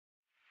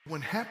When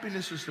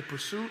happiness is the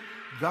pursuit,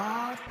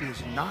 God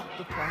is not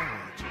the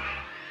priority.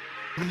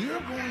 When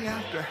you're going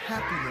after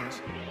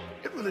happiness,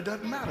 it really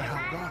doesn't matter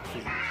how God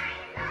feels.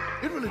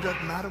 It really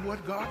doesn't matter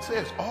what God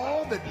says.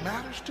 All that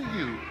matters to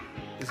you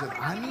is that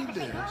I need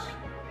this,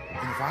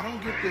 and if I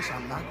don't get this,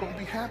 I'm not going to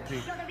be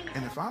happy.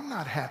 And if I'm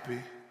not happy,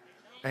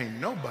 ain't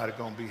nobody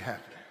going to be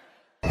happy.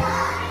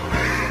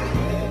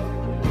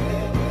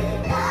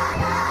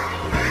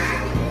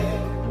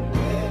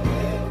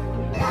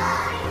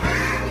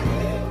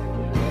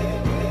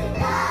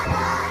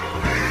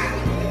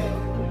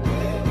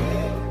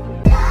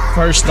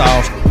 First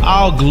off,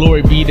 all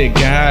glory be to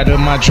God. Of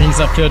my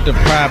dreams I felt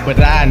deprived, but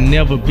I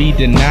never be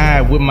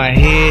denied. With my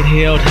head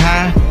held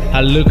high,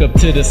 I look up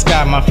to the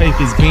sky. My faith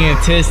is being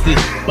tested,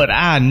 but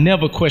I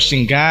never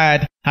question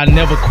God. I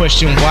never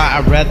question why.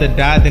 I'd rather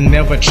die than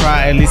never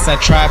try. At least I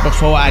tried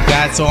before I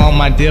died, so on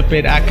my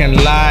deathbed I can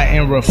lie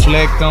and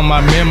reflect on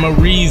my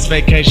memories,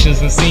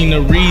 vacations and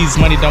sceneries.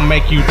 Money don't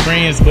make you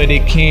friends, but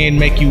it can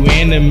make you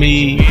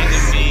enemies.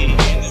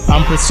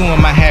 I'm pursuing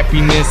my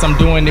happiness, I'm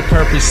doing it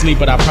purposely,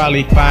 but I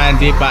probably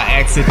find it by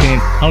accident.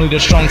 Only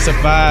the strong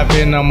survive,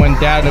 and I'm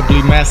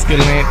undoubtedly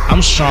masculine.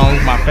 I'm strong,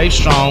 my faith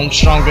strong,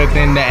 stronger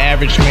than the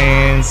average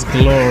man's.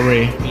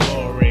 Glory,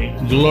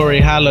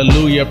 glory,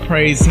 hallelujah,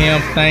 praise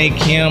him, thank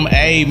him,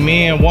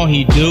 amen, won't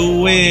he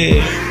do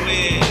it?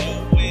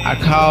 I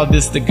call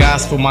this the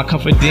gospel, my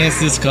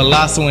confidence is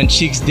colossal, and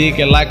chicks dig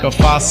it like a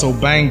fossil.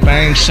 Bang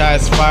bang,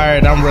 shots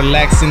fired, I'm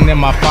relaxing in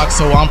my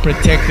foxhole. I'm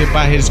protected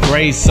by his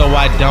grace, so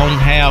I don't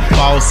have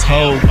false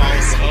hope.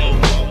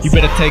 You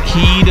better take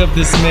heed of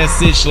this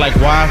message like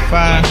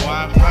Wi-Fi.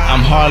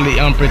 I'm hardly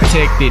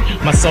unprotected,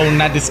 my soul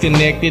not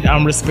disconnected.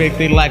 I'm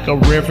respected like a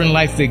reverend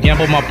likes to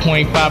gamble my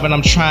 .5, and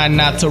I'm trying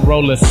not to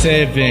roll a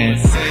 7.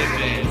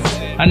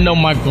 I know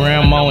my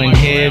grandma in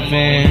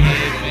heaven,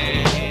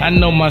 I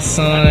know my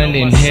son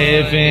in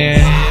heaven.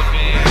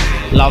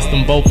 Lost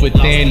them both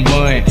within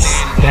months.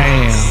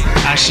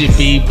 Damn, I should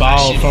be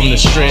bald from the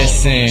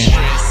stressing.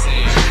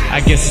 I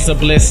guess it's a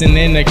blessing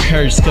and a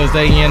curse, cause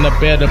they in a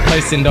better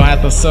place and don't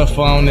have to suffer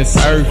on this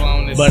earth.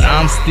 But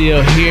I'm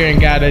still here and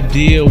gotta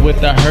deal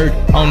with the hurt,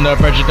 on the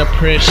verge of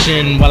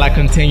depression while I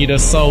continue to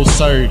soul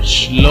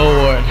search.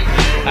 Lord,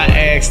 I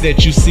ask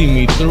that you see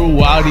me through.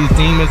 All these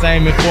demons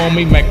aiming for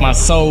me make my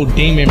soul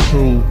demon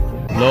proof.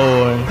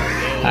 Lord,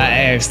 I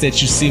ask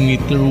that you see me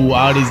through.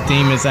 All these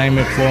demons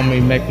aiming for me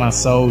make my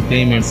soul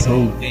demon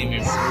proof.